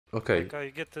Okay. Like I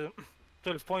get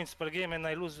 12 points per game and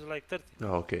I lose like 30.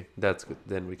 Oh, okay, that's good.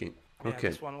 Then we can. Yeah, Okay.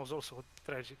 this one was also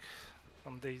tragic.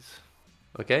 Some days.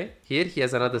 Okay. Here he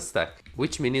has another stack.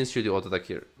 Which minions should you auto attack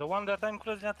here? The one that I'm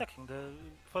currently attacking, the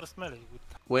first melee with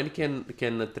When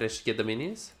can Thresh get the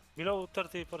minions? below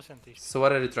 30%. So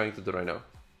what are you trying to do right now?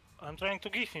 I'm trying to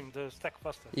give him the stack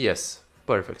faster. Yes.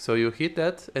 Perfect. So you hit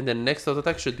that, and then next auto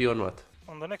attack should be on what?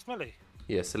 On the next melee.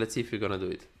 Yes. Let's see if you're gonna do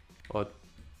it. Or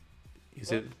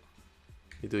is it?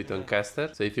 You do it on Yeah. caster.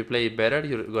 So if you play it better,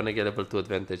 you're gonna get level 2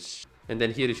 advantage. And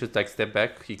then here you should take step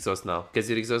back, exhaust now. Because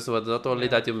your exhaust was not only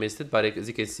that you missed it, but as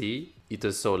you can see, it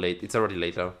was so late. It's already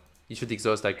late now. You should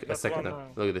exhaust like a second now.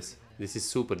 Look at this. This is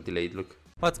super delayed, look.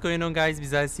 What's going on, guys?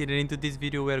 Besides here, and into this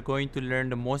video we are going to learn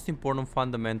the most important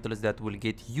fundamentals that will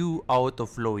get you out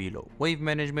of low elo. Wave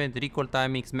management, recall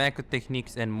timings, macro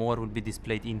techniques and more will be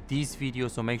displayed in this video,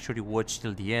 so make sure you watch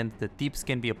till the end. The tips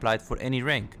can be applied for any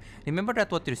rank. Remember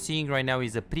that what you're seeing right now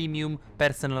is a premium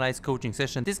personalized coaching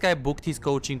session. This guy booked his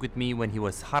coaching with me when he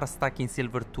was hard stuck in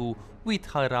silver 2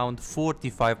 with around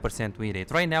 45% win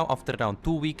rate. Right now, after around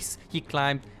 2 weeks, he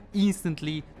climbed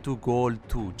instantly to gold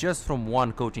 2 just from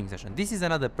one coaching session. This is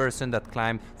another person that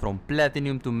climbed from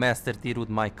platinum to master tier with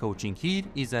my coaching. Here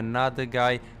is another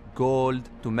guy, gold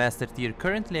to master tier,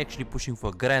 currently actually pushing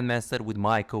for grandmaster with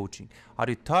my coaching. Are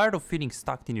you tired of feeling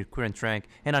stuck in your current rank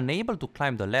and unable to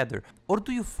climb the ladder, or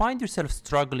do you find yourself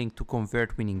struggling to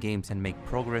convert winning games and make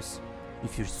progress?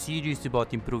 If you're serious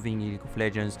about improving in League of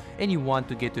Legends and you want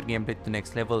to get your gameplay to the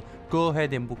next level, go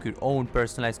ahead and book your own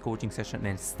personalized coaching session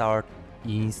and start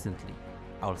instantly.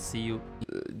 I'll see you.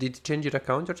 Did you change your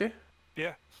account, George?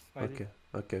 Yeah. Okay.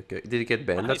 Did you get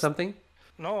banned or something?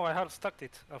 No, I have stuck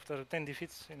it after 10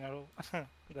 defeats in a row.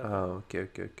 Okay.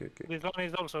 This one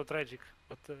is also tragic,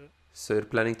 but So you're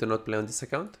planning to not play on this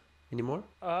account anymore?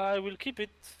 I will keep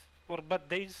it for bad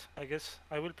days, I guess.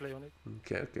 I will play on it.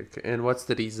 Okay. And what's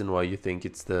the reason why you think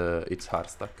it's hard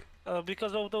stuck?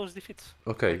 Because of those defeats.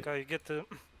 Okay. Like I get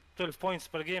 12 points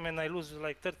per game and I lose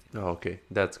like 30. Oh, okay,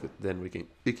 that's good. Then we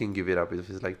can give it up if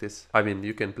it's like this. I mean,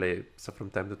 you can play so from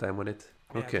time to time on it.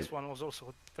 Yeah, Okay. this one was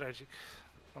also tragic.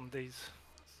 Some days.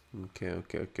 Okay.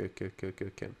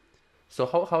 So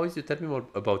how is you tell me more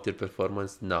about your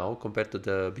performance now compared to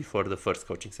the before the first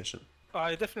coaching session?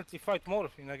 I definitely fight more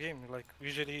in a game. Like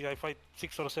usually I fight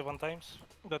 6 or 7 times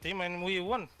the team and we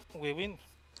won. We win.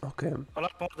 Okay. A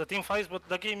lot more the team fights, but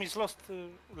the game is lost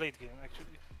late game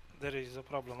actually. There is a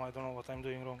problem. I don't know what I'm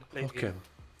doing wrong late game.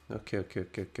 Okay.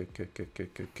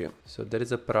 So there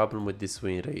is a problem with this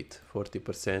win rate,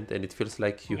 40%, and it feels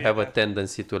like you have a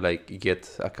tendency to like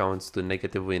get accounts to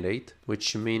negative win rate,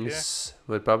 which means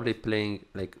we're probably playing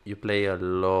like you play a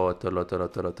lot.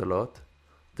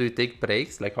 Do you take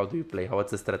breaks? Like how do you play?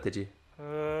 What's the strategy?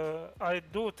 I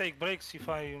do take breaks if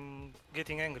I'm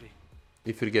getting angry.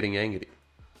 If you're getting angry,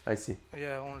 I see.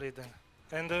 Yeah, only then.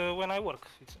 And when I work,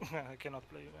 I cannot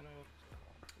play when I work.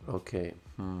 Okay.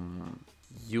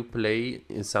 You play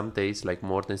in some days like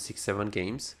more than 6-7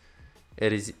 games.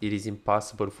 It is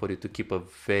impossible for you to keep a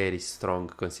very strong,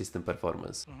 consistent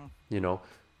performance. You know,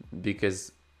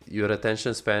 because your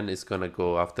attention span is gonna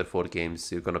go after 4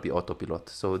 games. You're gonna be autopilot.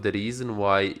 So the reason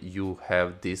why you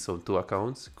have this on 2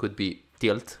 accounts could be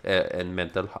tilt and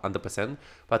mental 100%,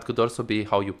 but could also be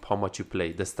how much you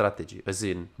play, the strategy. As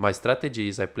in, my strategy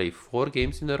is I play 4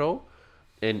 games in a row,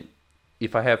 and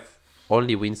if I have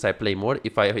only wins, I play more.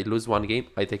 If I lose 1 game,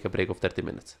 I take a break of 30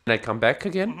 minutes. And I come back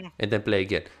again and then play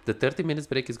again. The 30 minutes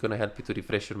break is going to help you to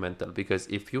refresh your mental, because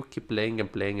if you keep playing,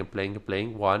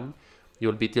 1,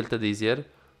 you'll be tilted easier.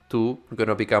 2, you're going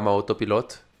to become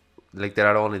autopilot. Like there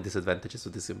are only disadvantages to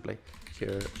this gameplay.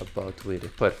 Care about winning.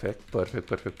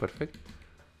 Perfect.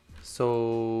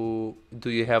 So, do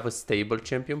you have a stable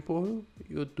champion pool?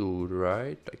 You do,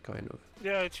 right? I kind of.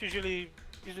 Yeah, it's usually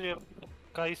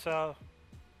Kaisa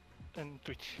and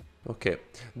Twitch. Okay.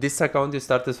 This account you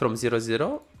started from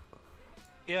 0-0?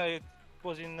 Yeah, it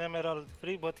was in Emerald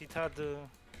 3, but it had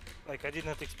like I did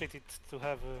not expect it to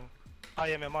have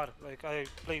IMMR. Like I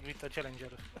played with a challenger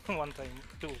one time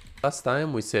too. Last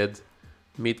time we said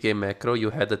mid-game macro, you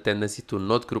had a tendency to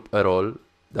not group a roll.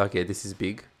 Okay, this is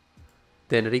big.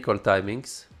 Then recall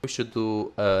timings. We should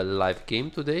do a live game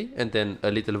today and then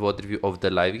a little VOD review of the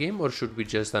live game, or should we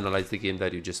just analyze the game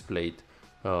that you just played?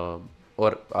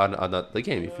 Or another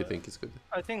game if you think it's good.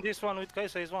 I think this one with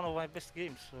Kaisa is one of my best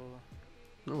games. So.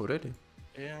 Oh, really?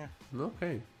 Yeah.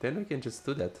 Okay, then we can just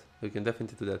do that. We can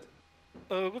definitely do that.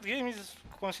 A good game is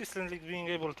consistently being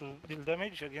able to deal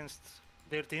damage against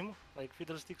their team, like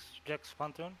Fiddlesticks, Jax,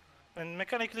 Pantheon, and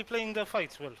mechanically playing the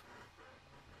fights well.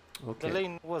 Okay. The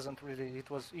lane wasn't really, it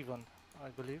was even, I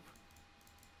believe.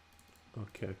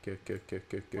 Okay.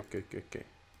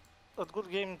 A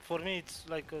good game for me, it's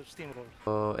like a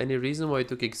steamroll. Any reason why you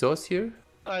took exhaust here?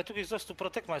 I took it just to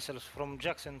protect myself from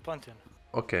Jax and Pantheon.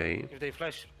 Okay. If they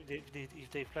flash, if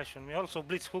they flash on me. Also,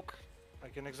 Blitz Hook, I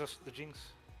can exhaust the Jinx.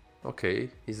 Okay.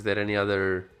 Is there any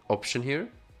other option here?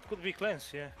 Could be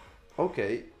Cleanse, yeah.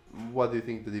 Okay. What do you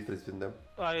think the difference between them?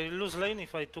 I lose lane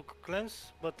if I took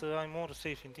Cleanse, but I'm more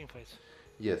safe in teamfights.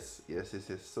 Yes.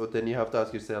 So then you have to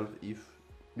ask yourself if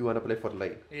you want to play for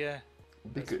lane. Yeah.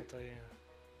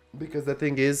 Because the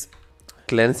thing is,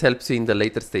 cleanse helps you in the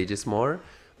later stages more.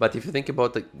 But if you think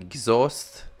about the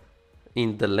exhaust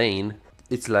in the lane,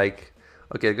 it's like,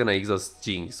 okay, I'm gonna exhaust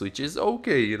Jinx, which is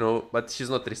okay, you know, but she's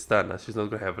not Tristana. She's not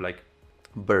gonna have like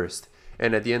burst.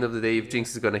 And at the end of the day, if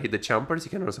Jinx is gonna hit the chompers,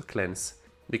 you can also cleanse.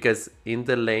 Because in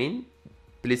the lane,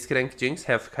 Blitzcrank Jinx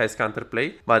has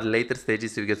counterplay, but later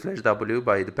stages, if you get flash W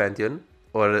by the Pantheon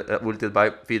or ulted by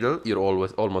Fiddle, you're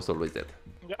almost always dead.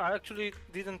 Yeah, I actually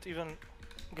didn't even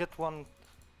get one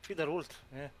feeder ult.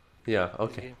 Yeah,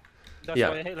 okay. That's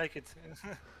why I like it.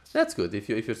 That's good. If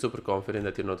you're super confident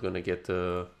that you're not gonna get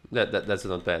that's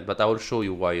not bad. But I will show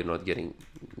you why you're not getting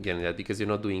that, because you're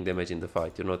not doing damage in the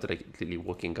fight. You're not really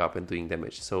walking up and doing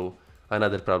damage. So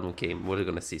another problem came. We're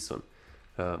gonna see soon.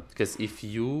 Because if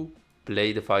you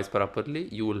play the fights properly,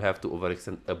 you will have to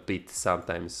overextend a bit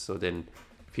sometimes. So then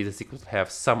Fiddlestick will have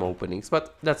some openings,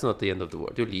 but that's not the end of the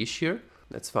world. You leash here.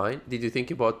 That's fine. Did you think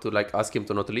about to like ask him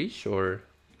to not leash or?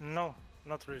 No,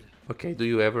 not really. Okay, do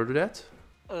you ever do that?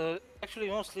 Actually,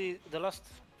 mostly the last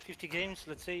 50 games,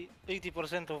 let's say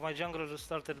 80% of my junglers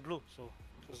started blue, so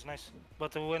it was nice.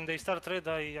 But when they start red,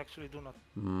 I actually do not.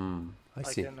 I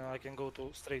see. I can go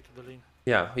straight to the lane.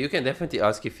 Yeah, you can definitely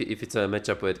ask if it's a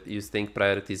matchup where you think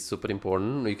priority is super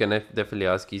important. You can definitely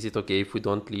ask, is it okay if we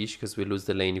don't leash because we lose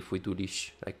the lane if we do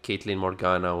leash? Like Caitlyn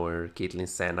Morgana or Caitlyn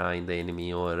Senna in the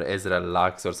enemy, or Ezra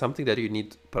Lux or something that you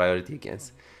need priority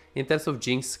against. In terms of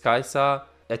Jinx, Kai'Sa,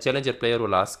 a challenger player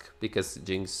will ask, because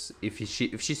Jinx, if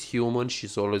she's human,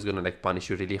 she's always gonna like punish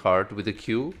you really hard with the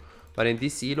Q. But in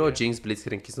this elo, Jinx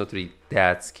Blitzcrank is not really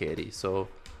that scary, so...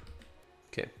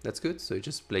 Okay, that's good. So you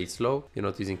just play slow. You're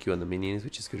not using Q on the minions,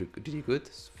 which is really good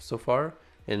so far.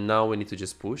 And now we need to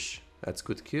just push. That's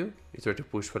good Q. We try to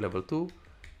push for level 2.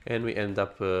 And we end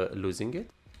up losing it.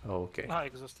 Oh, okay. I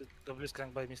exhausted the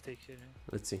Blitzcrank by mistake here.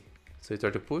 Let's see. So you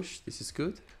try to push. This is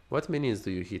good. What minions do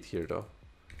you hit here though?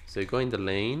 So you go in the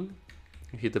lane.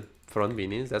 You hit the front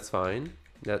minions. That's fine.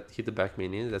 Hit the back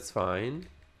minions. That's fine.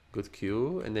 Good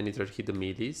Q. And then you try to hit the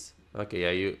melees.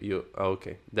 Okay, yeah,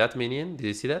 okay. That minion, did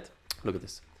you see that? Look at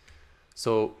this.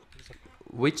 So,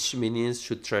 which minions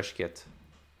should Trash get?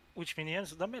 Which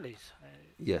minions? The melees.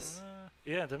 Yes.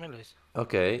 Yeah, the melees.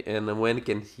 Okay, and when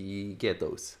can he get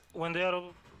those? When they are,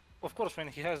 of course, when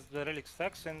he has the relic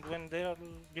stacks and when they are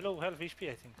below half HP,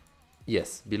 I think.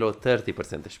 Yes, below 30%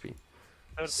 HP.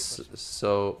 30%.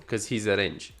 So, because he's a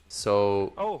range.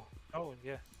 So. Oh,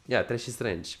 yeah. Yeah, Trash is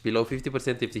range. Below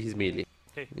 50% if he's melee.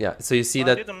 Okay. Yeah, so you see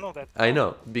I didn't know that. I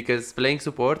know, because playing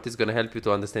support is going to help you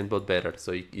to understand both better.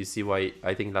 So you see why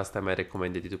I think last time I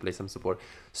recommended you to play some support.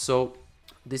 So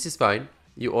this is fine.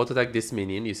 You auto-attack this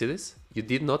minion, you see this? You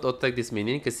did not auto-attack this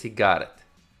minion because he got it.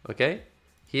 Okay?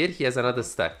 Here he has another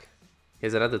stack. He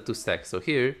has another 2 stacks. So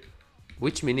here,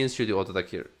 which minions should you auto-attack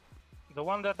here? The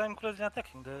one that I'm currently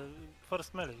attacking, the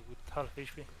first melee with half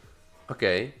HP.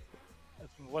 Okay.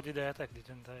 What did I attack?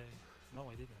 Didn't I? No,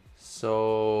 I didn't.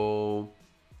 So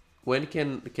when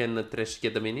can Thresh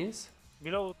get the minions?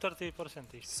 Below 30%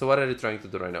 HP. So what are you trying to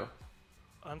do right now?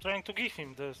 I'm trying to give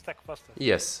him the stack faster.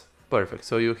 Yes, perfect.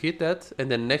 So you hit that,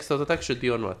 and then next auto attack should be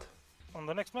on what? On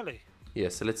the next melee.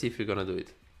 Yes, so let's see if you're gonna do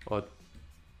it. Or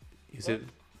is it?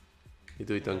 You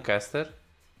do it on caster?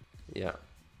 Yeah.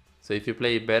 So if you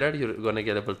play it better, you're gonna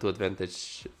get level 2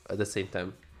 advantage at the same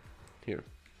time. Here.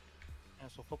 And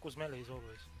so focus melee is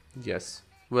always. Yes.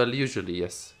 Well, usually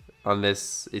yes.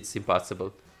 Unless it's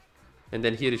impossible. And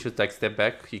then here you should like step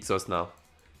back, exhaust now.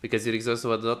 Because your exhaust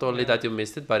was not only that you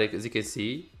missed it, but as you can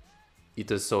see, it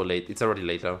was so late. It's already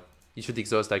late now. You should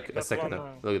exhaust like a second now.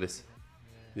 Look at this.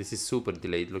 This is super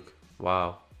delayed, look.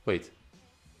 Wow. Wait.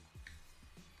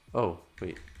 Oh,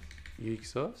 wait. You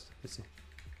exhaust? Let's see.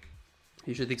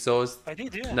 You should exhaust. I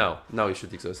did, yeah. Now you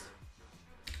should exhaust.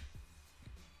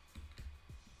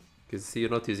 Because see, you're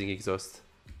not using exhaust.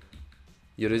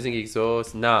 You're using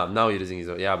exhaust. Now you're using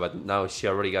exhaust. Yeah, but now she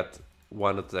already got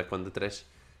one attack on the Thresh.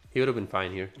 He would have been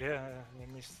fine here. Yeah,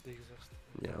 I missed the exhaust.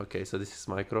 Yeah, okay, so this is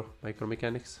micro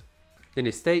mechanics. Then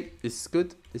you stay. This is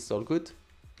good. This is all good.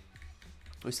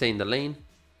 We stay in the lane.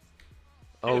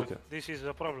 Oh, okay. This is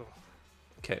a problem.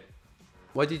 Okay.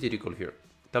 Why did you recall here?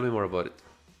 Tell me more about it.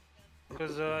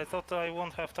 because I thought I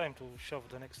won't have time to shove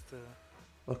the next.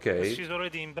 Okay. She's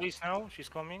already in base now. She's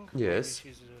coming. Yes.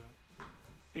 Maybe she's.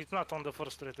 It's not on the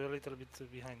first turret. A little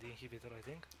bit behind the inhibitor, I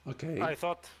think. Okay. I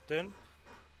thought then,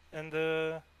 and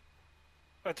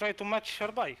I try to match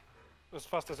her by as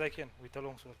fast as I can with the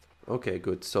longsword. Okay,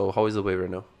 good. So how is the wave right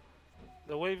now?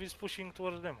 The wave is pushing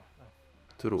towards them.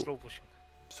 True. Slow pushing.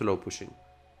 Slow pushing.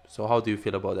 So how do you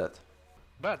feel about that?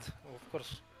 Bad, of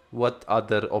course. What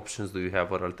other options do you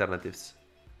have or alternatives?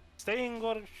 Staying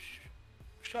or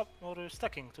shop or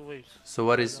stacking 2 waves. So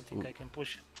what I is... don't think I can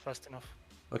push fast enough.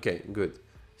 Okay, good.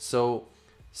 So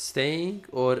staying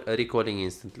or recalling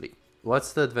instantly?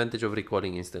 What's the advantage of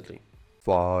recalling instantly?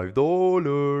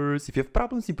 $5. If you have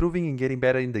problems improving and getting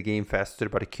better in the game faster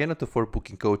but cannot afford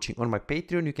booking coaching, on my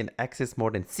Patreon you can access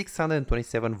more than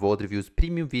 627 VOD reviews,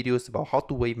 premium videos about how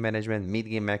to wave management,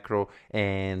 mid-game macro,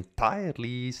 and tier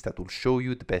lists that will show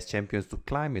you the best champions to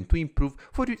climb and to improve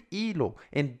for your elo.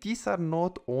 And these are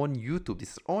not on YouTube,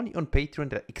 this is only on Patreon,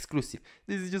 they're exclusive.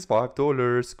 This is just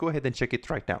 $5. Go ahead and check it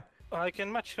right now. I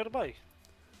can match her by,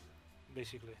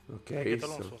 basically. Okay,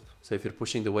 so if you're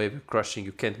pushing the wave, crushing,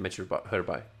 you can't match her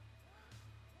by.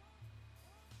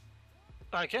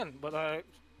 I can, but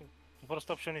first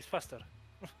option is faster.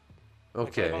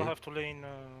 Okay. Like I don't have to lane.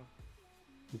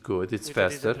 Good, it's with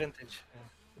faster. A disadvantage. Yeah.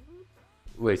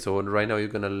 Wait, so right now you're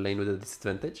gonna lane with a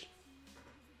disadvantage?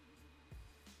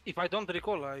 If I don't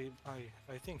recall, I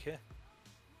think, yeah.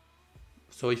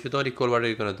 So if you don't recall, what are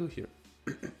you gonna do here?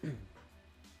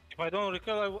 If I don't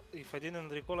recall, if I didn't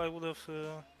recall, I would have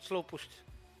slow pushed.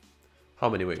 How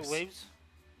many waves? 2 waves.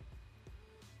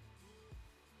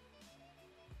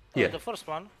 Yeah. The first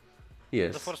one.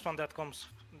 Yes. The first one that comes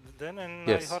then, and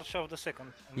yes. I hard shove the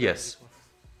second. Yes.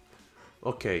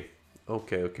 Okay.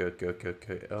 Okay.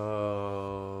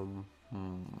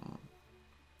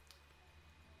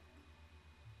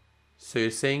 So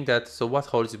you're saying that, so what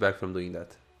holds you back from doing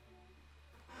that?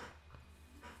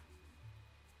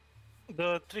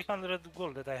 The 300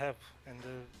 gold that I have, and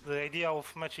the idea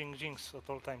of matching Jinx at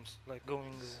all times, like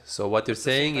going. So what you're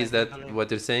saying is that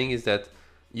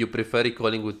you prefer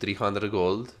recalling with 300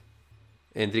 gold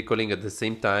and recalling at the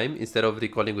same time instead of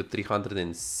recalling with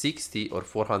 360 or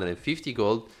 450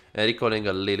 gold and recalling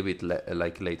a little bit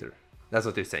like later. That's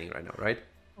what you're saying right now, right?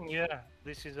 Yeah,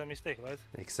 this is a mistake, right?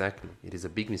 Exactly, it is a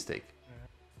big mistake. Yeah.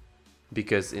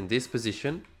 Because in this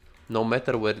position, no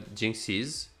matter where Jinx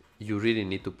is, you really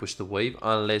need to push the wave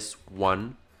unless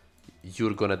one,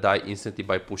 you're gonna die instantly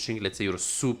by pushing. Let's say you're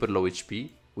super low HP,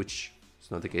 which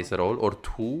is not the case at all. Or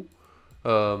two,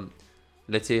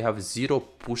 let's say you have 0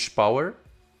 push power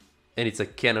and it's a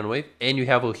cannon wave and you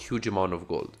have a huge amount of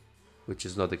gold, which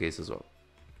is not the case as well.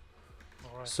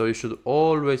 Right. So you should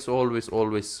always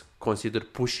consider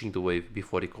pushing the wave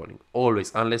before recalling.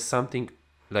 Always, unless something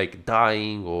like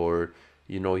dying or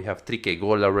you know you have 3k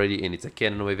gold already and it's a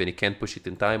cannon wave and you can't push it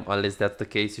in time. Unless that's the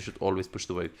case, you should always push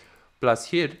the wave. Plus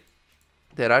here,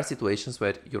 there are situations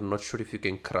where you're not sure if you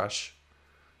can crush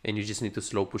and you just need to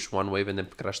slow push one wave and then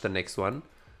crush the next one,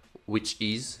 which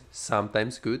is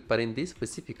sometimes good. But in this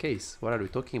specific case, what are we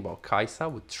talking about?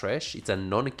 Kai'Sa with Thresh, it's a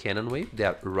non-cannon wave. They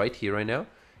are right here right now.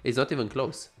 It's not even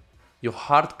close. You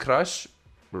hard crush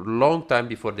long time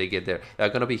before they get there. They're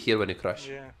gonna be here when you crush.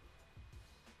 Yeah.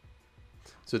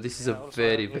 So this is a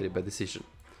very bad decision.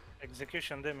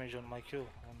 Execution damage on my Q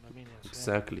on the minions.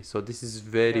 Exactly. Yeah. So this is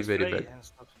very bad.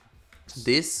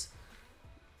 This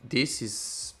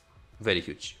is very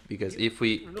huge because if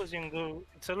we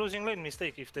it's a losing lane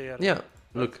mistake if they are. Yeah.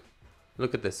 Look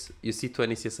at this. You see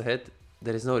 20 CS ahead.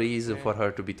 There is no reason for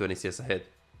her to be 20 CS ahead.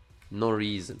 No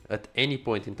reason at any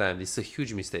point in time. This is a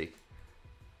huge mistake.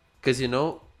 Because you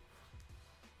know,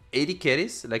 80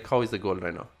 carries. Like how is the goal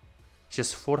right now?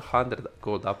 Just 400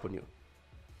 gold up on you.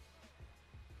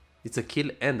 It's a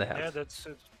kill and a half. Yeah, that's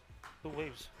 2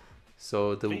 waves.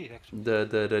 So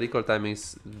the recall timing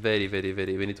is very.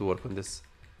 We need to work on this.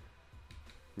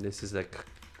 This is like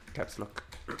caps lock.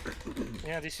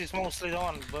 Yeah, this is mostly the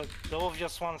one, but the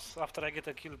obvious ones after I get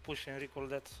a kill, push and recall,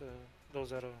 that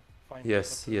those are fine.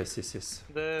 Yes.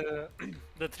 The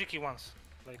tricky ones.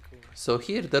 Like, so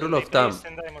here the rule of thumb,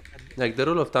 like the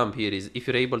rule of thumb here is if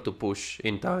you're able to push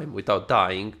in time without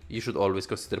dying, you should always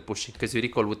consider pushing because you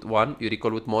recall with 1, you recall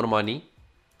with more money.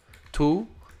 2,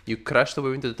 you crash the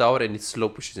wave into the tower and it slow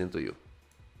pushes into you.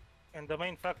 And the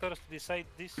main factors to decide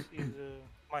this is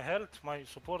my health, my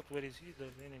support, where is he, the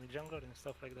enemy jungler and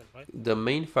stuff like that, right? The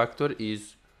main factor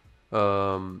is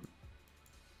how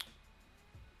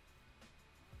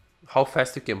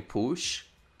fast you can push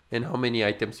and how many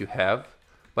items you have.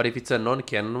 But if it's a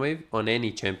non-cannon wave, on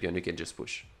any champion you can just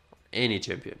push. Any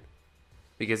champion.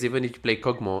 Because even if you play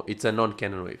Kog'Maw, it's a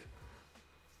non-cannon wave.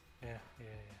 Yeah.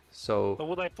 So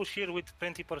would I push here with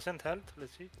 20% health?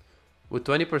 Let's see. with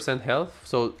 20% health,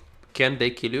 so can they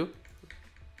kill you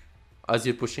as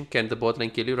you're pushing? Can the bot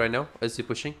lane kill you right now as you're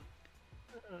pushing?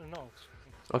 No.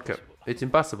 Okay, it's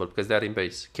impossible because they're in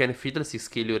base. Can Fiddlesticks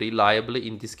kill you reliably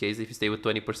in this case if you stay with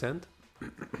 20%?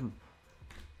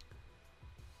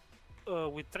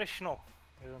 With Thresh, no.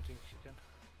 I don't think she can.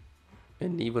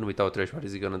 And even without Thresh, what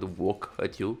is he gonna do? Walk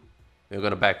at you? You're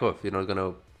gonna back off. You're not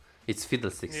gonna. It's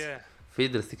Fiddlesticks. Yeah.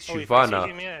 Fiddlesticks, Oh, if I see Shyvana.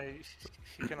 him, yeah,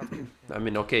 she cannot kill. Yeah. I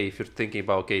mean, okay, if you're thinking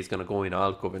about, okay, he's gonna go in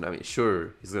Alcove, and I mean,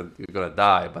 sure, you're gonna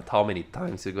die, but how many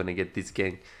times you're gonna get this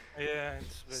gang? Yeah,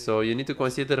 it's very... So you need to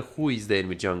consider who is the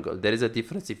enemy jungle. There is a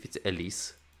difference if it's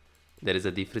Elise. There is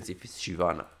a difference if it's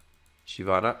Shyvana.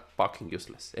 Shyvana, fucking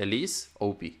useless. Elise,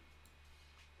 OP.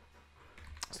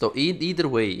 So either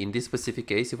way, in this specific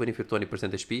case, even if you're 20%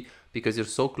 HP, because you're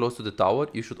so close to the tower,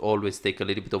 you should always take a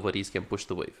little bit of a risk and push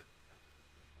the wave.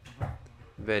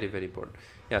 Very, very important.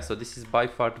 Yeah, so this is by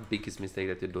far the biggest mistake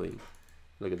that you're doing.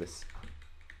 Look at this.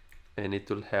 And it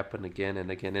will happen again and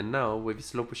again. And now wave is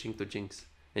slow pushing to Jinx.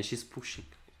 And she's pushing.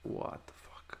 What the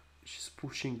fuck? She's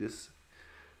pushing this.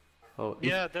 Oh,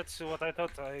 yeah, that's what I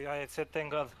thought. I said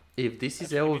thank God. If this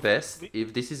is El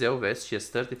Vest, she has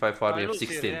 35 farm, you have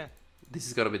 16. Here, yeah. This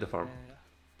is gonna be the farm.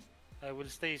 I will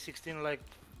stay 16 like,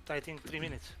 I think 3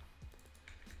 minutes.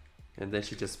 And then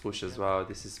she just pushes. Wow,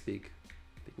 this is big.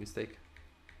 Big mistake.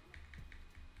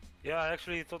 Yeah, I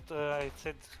actually thought I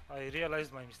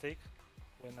realized my mistake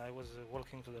when I was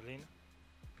walking to the lane.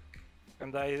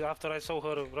 And after I saw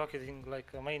her rocketing like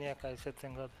a maniac, I said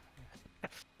thank God.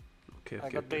 Okay, I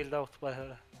got bailed out by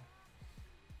her.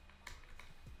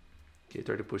 Okay,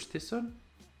 try to push this one.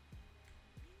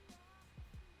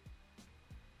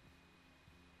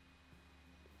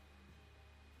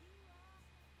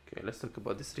 Okay, let's talk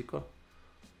about this recall.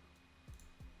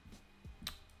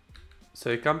 So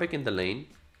you come back in the lane.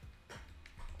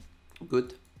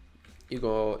 Good. You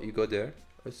go there.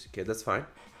 Okay, that's fine.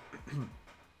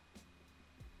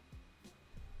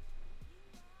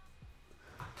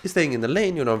 You're staying in the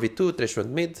lane, you're on V2, Thresh went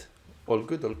mid. All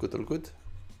good, all good, all good.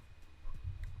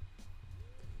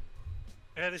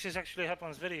 Yeah, this is actually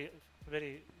happens very.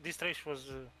 This Thresh was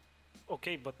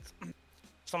okay, but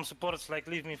some supports like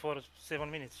leave me for 7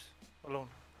 minutes alone.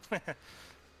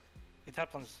 It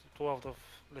happens 2 out of,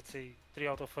 let's say, 3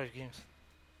 out of 5 games.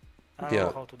 I don't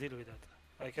know how to deal with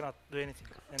that. I cannot do anything,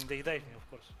 and they dive me, of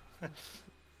course.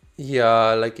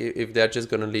 Yeah, like if they're just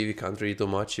gonna leave, you can't really do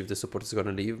much. If the support is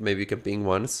gonna leave, maybe you can ping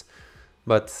once.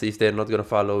 But if they're not gonna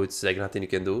follow, it's like nothing you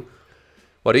can do.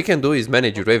 What you can do is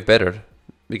manage your wave better.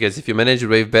 Because if you manage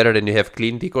your wave better and you have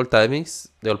clean recall timings,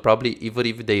 they'll probably, even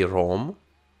if they roam,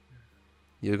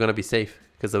 you're gonna be safe.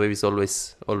 Because the wave is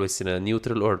always in a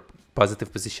neutral or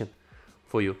positive position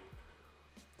for you.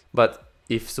 But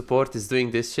if support is doing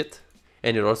this shit,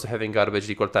 and you're also having garbage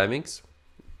recall timings,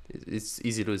 it's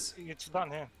easy lose. It's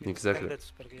done, yeah. It's exactly. 10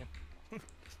 deaths per game.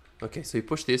 Okay, so you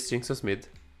push this, Jinx was mid.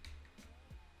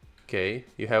 Okay,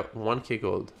 you have 1k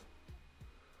gold.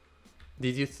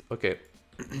 Did you... okay.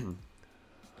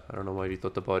 I don't know why you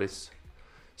thought about this.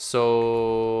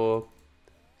 So...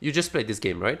 you just played this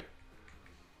game, right?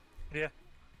 Yeah.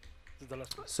 This is the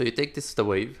last one. So you take this the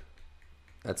wave.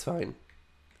 That's fine.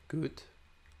 Good.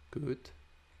 Good.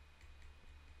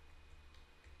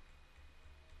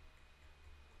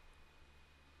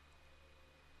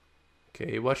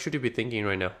 Okay, what should you be thinking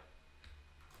right now?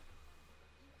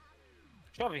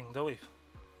 Shoving the wave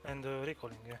and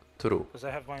recalling, yeah. True. Because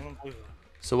I have my own wave.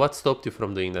 So what stopped you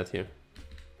from doing that here?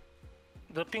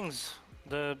 The pings,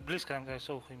 the Blitzcrank, I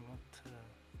saw him at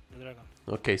the dragon.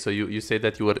 Okay, so you say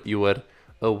that you were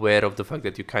aware of the fact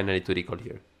that you kind of need to recall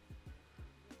here.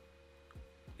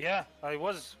 Yeah, I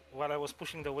was while I was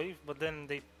pushing the wave, but then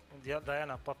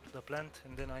Diana popped the plant,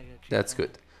 and then I. That's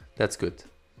good. That's good.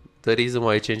 The reason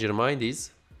why you change your mind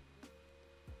is.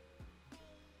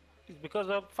 It's because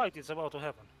the fight is about to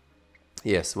happen.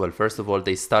 Yes. Well, first of all,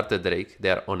 they started Drake. They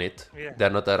are on it. Yeah.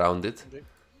 They're not around it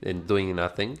and doing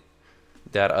nothing.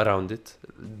 They are around it,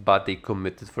 but they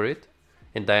committed for it.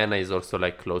 And Diana is also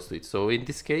like close to it. So in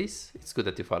this case, it's good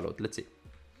that you followed. Let's see.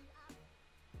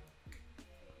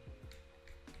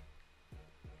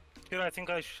 Here, I think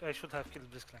I should have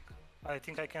killed Blitzcrank. I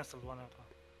think I cancelled one out.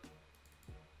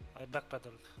 I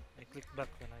backpedaled. I clicked back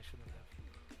when I shouldn't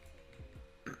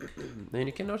have. And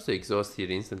you can also exhaust here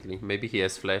instantly. Maybe he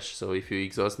has flash, so if you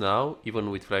exhaust now,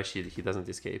 even with flash, he doesn't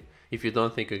escape. If you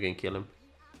don't think you can kill him.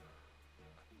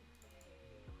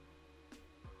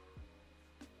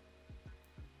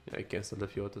 Yeah, I cancelled a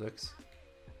few auto attacks.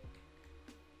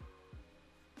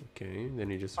 Okay, then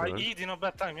you just I run. eat in a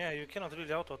bad time, yeah, you cannot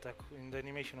really auto-attack in the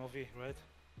animation of V, right?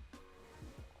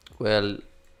 Well,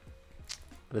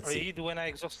 let's I see. eat when I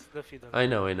exhaust the fiddle. I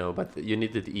know, but you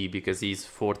needed E because he's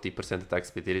 40% attack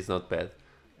speed. It is not bad.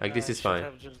 Like, this I is should fine.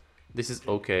 have just... This is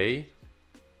okay.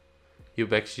 You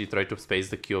actually try to space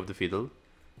the Q of the fiddle.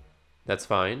 That's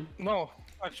fine. No,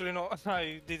 actually no,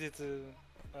 I did it...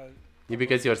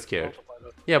 Because you're scared.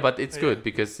 autopilot. Yeah, but it's Yeah. good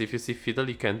because if you see fiddle,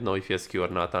 you can't know if he has Q or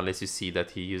not unless you see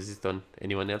that he uses it on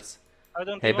anyone else. I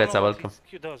don't Hey, even Betsa, know what welcome. his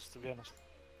Q does, to be honest.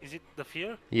 Is it the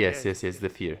fear? Yes, Yeah, yes, the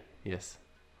fear. Yes.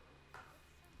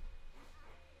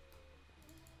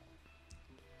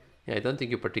 Yeah, I don't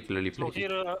think you particularly So played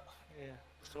it. here, yeah.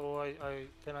 So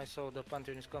then I saw the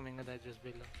Pantheon is coming and I just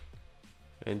built up.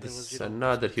 And there this was, is you know,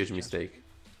 another this huge chance. mistake.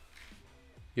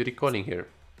 You're recalling here.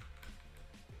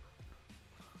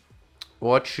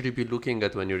 What should you be looking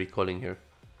at when you're recalling here?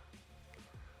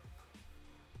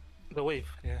 The wave,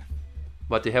 yeah.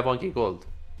 But you have 1k gold.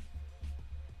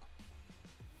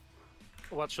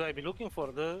 What should I be looking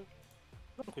for? The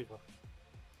quiver.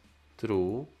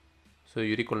 True. So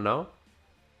you recall now?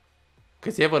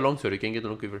 Because you have a longsword, you can get a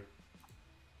long quiver.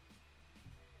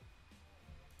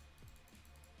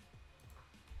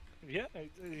 Yeah,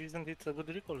 isn't it a good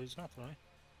recall? It's not, right?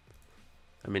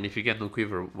 I mean, if you get no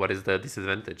quiver, what is the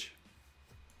disadvantage?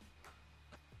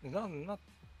 No, not.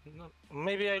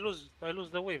 Maybe I lose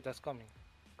the wave that's coming.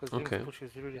 Because Okay. push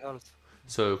is really hard.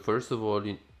 So first of all,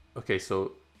 okay,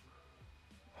 so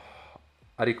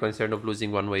are you concerned of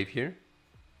losing one wave here?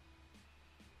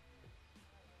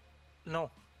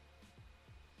 No,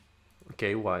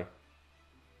 Okay, why?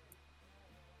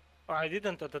 I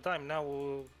didn't at the time. Now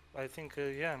I think,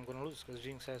 yeah, I'm gonna lose because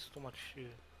Jinx has too much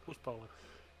push power.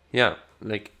 Yeah,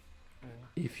 like Yeah.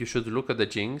 if you should look at the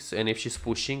Jinx and if she's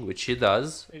pushing, which she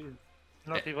does,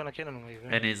 Not even a cannon wave.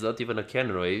 and it's not even a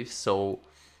cannon wave, so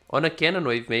on a cannon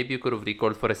wave maybe you could have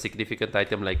recalled for a significant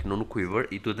item like non-quiver,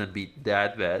 it wouldn't be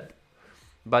that bad.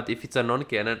 But if it's a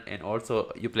non-cannon and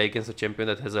also you play against a champion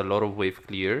that has a lot of wave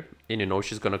clear and you know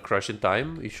she's gonna crush in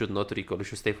time, you should not recall, you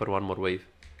should stay for one more wave.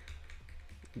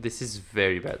 This is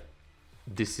very bad.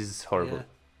 This is horrible. Yeah.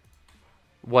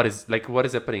 What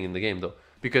is happening in the game though?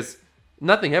 Because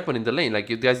nothing happened in the lane, like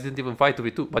you guys didn't even fight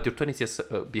 2v2, but you're 20 CS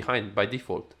behind by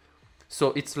default.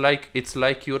 So it's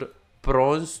like you're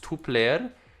bronze 2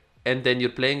 player and then you're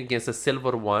playing against a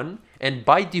silver 1 and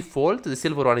by default the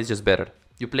silver 1 is just better.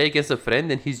 You play against a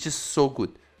friend and he's just so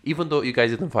good, even though you guys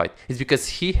didn't fight. It's because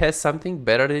he has something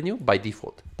better than you by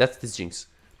default. That's this Jinx.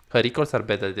 Her recalls are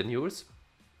better than yours.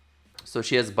 So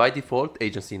she has by default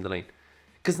agency in the lane.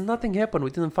 Because nothing happened, we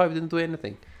didn't fight, we didn't do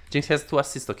anything. Jinx has 2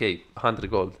 assists, okay, 100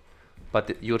 gold.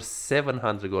 But you're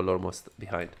 700 gold almost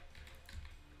behind.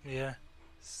 Yeah.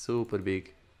 Super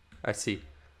big. I see.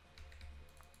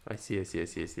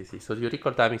 So your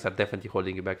recall timings are definitely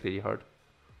holding you back really hard.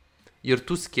 You're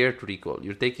too scared to recall.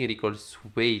 You're taking recalls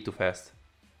way too fast.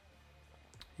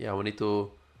 Yeah,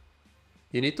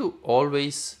 you need to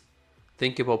always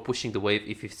think about pushing the wave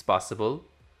if it's possible.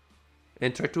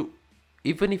 And try to,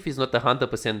 even if it's not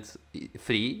 100%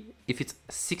 free, if it's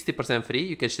 60% free,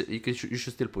 you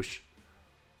should still push.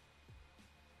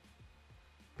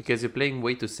 Because you're playing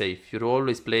way too safe. You're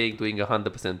always playing doing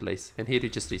 100% plays. And here you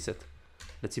just reset.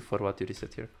 Let's see for what you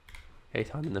reset here.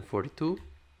 842.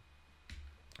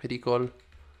 Recall.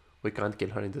 We can't kill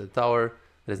her into the tower.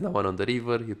 There's no one on the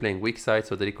river. You're playing weak side,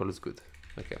 so the recall is good.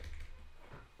 Okay.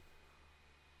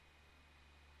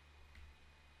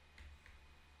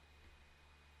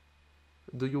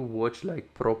 Do you watch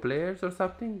like pro players or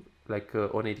something? Like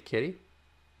on AD carry?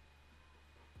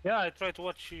 Yeah, I try to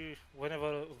watch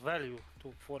whenever value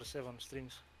 247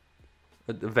 streams.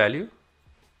 The value?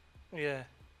 Yeah.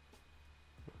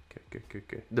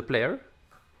 Okay. The player?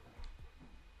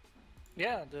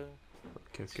 Yeah,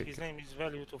 Okay. his name is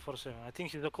value 247. I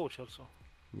think he's the coach also.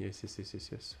 Yes.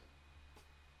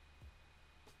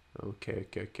 Okay.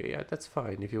 Yeah, that's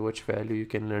fine. If you watch value, you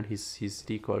can learn his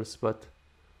recalls, but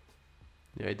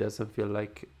yeah, it doesn't feel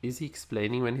like... Is he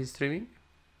explaining when he's streaming?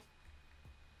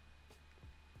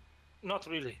 Not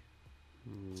really.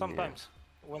 Sometimes.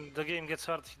 When the game gets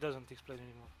hard, he doesn't explain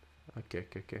anymore.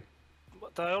 Okay.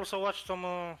 But I also watched some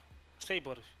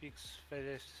Saber,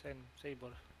 XFS and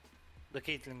Saber. The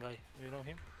Caitlyn guy, you know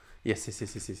him? Yes.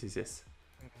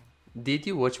 Did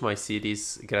you watch my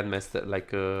series Grandmaster,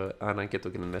 like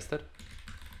Ananketo Grandmaster?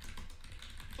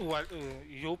 Well,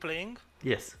 you playing?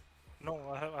 Yes. No,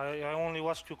 I only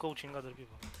watched you coaching other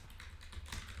people.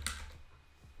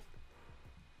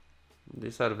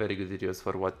 These are very good videos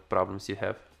for what problems you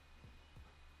have.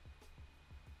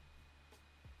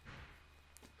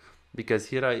 Because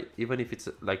here even if it's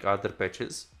like other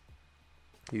patches,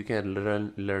 you can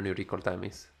learn your recall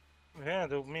timings. Yeah,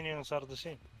 the minions are the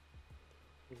same.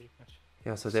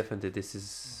 Yeah, so definitely this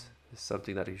is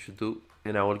something that you should do,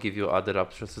 and I will give you other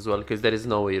options as well, because there is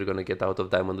no way you're gonna get out of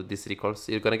diamond with these recalls.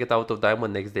 You're gonna get out of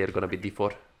diamond, next day you're gonna be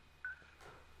D4,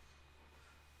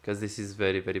 because this is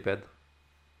very, very bad.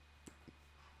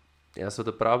 Yeah, so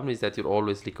the problem is that you're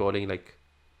always recalling like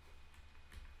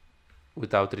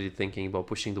without really thinking about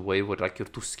pushing the wave, or like you're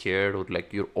too scared, or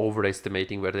like you're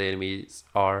overestimating where the enemies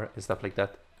are and stuff like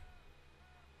that.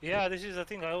 Yeah, this is the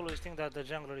thing. I always think that the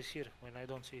jungler is here when I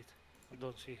don't see it. I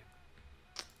don't see him.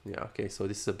 Yeah, okay, so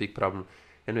this is a big problem,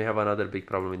 and we have another big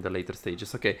problem in the later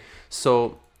stages. Okay,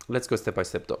 so let's go step by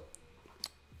step though.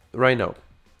 Right now,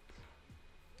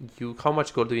 how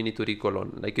much gold do you need to recall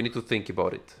on? Like, you need to think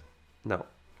about it now.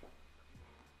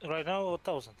 Right now,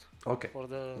 1,000. Okay, for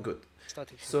the good.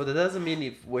 statics. So that doesn't mean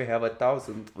if we have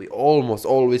 1,000, we almost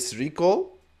always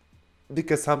recall,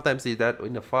 because sometimes it's that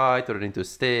in a fight or need to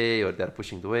stay, or they're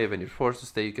pushing the wave and you're forced to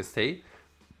stay, you can stay.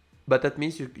 But that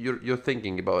means you're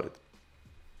thinking about it.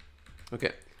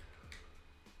 Okay,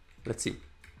 let's see.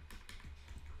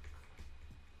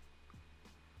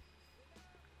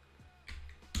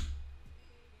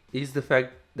 Is the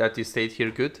fact that you stayed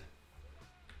here good?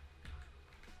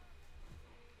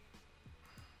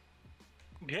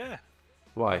 Yeah.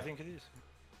 Why? I think it is.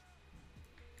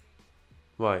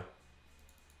 Why?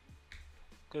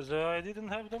 Because I didn't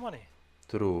have the money.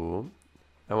 True.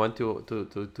 I want you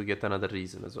to get another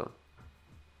reason as well.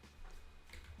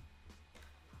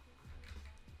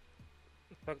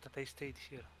 The fact that I stayed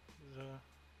here.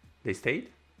 They stayed?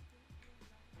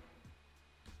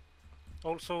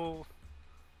 Also,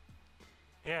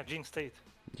 yeah, Jin stayed.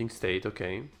 Jinx stayed,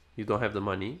 okay. You don't have the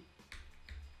money.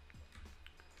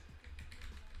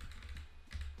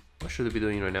 What should we be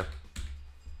doing right now?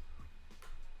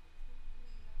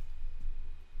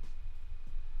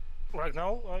 Right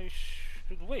now, I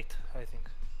should wait, I think.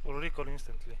 Or recall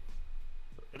instantly.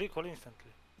 Recall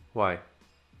instantly. Why?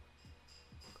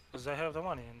 Because I have the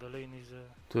money and the lane is...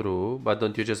 True, but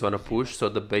don't you just want to push so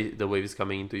the wave is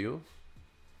coming into you?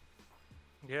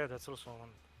 Yeah, that's also one.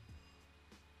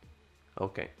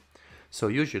 Okay. So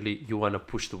usually you want to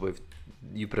push the wave.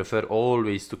 You prefer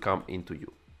always to come into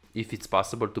you. If it's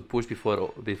possible to push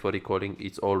before recalling,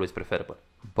 it's always preferable.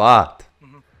 But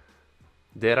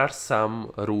there are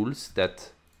some rules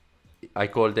that I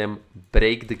call them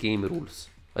break the game rules.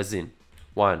 As in,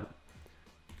 1,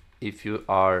 if you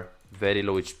are very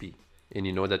low HP and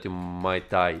you know that you might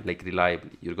die, like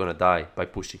reliably, you're gonna die by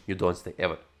pushing, you don't stay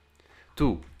ever.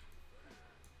 2,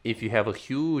 if you have a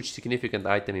huge significant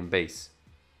item in base,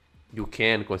 you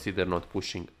can consider not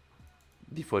pushing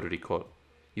before you recall.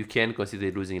 You can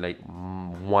consider losing like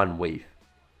 1 wave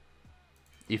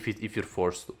if you're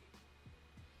forced to.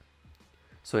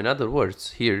 So in other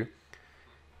words, here,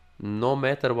 no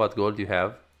matter what gold you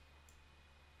have,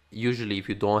 usually if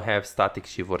you don't have static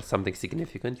shiv or something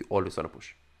significant, you always want to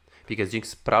push. Because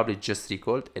Jinx probably just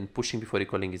recalled, and pushing before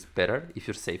recalling is better if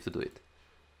you're safe to do it.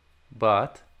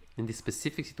 But in this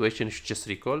specific situation, you should just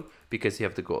recall because you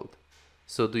have the gold.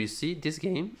 So do you see this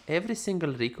game, every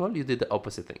single recall, you did the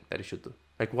opposite thing that you should do.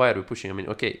 Like, why are we pushing? I mean,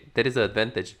 okay, there is an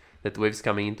advantage that wave's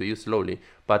coming into you slowly,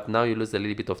 but now you lose a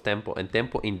little bit of tempo, and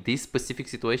tempo in this specific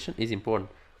situation is important.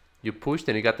 You pushed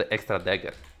and you got the extra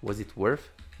dagger. Was it worth?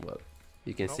 Well,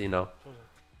 you can see now.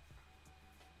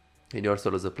 And you also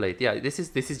lose a plate. Yeah, this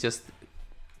is just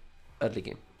early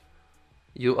game.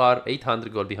 You are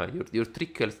 800 gold behind. You're 3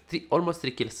 kills, almost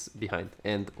 3 kills behind,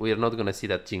 and we are not gonna see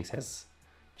that Jinx has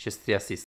just 3 assists.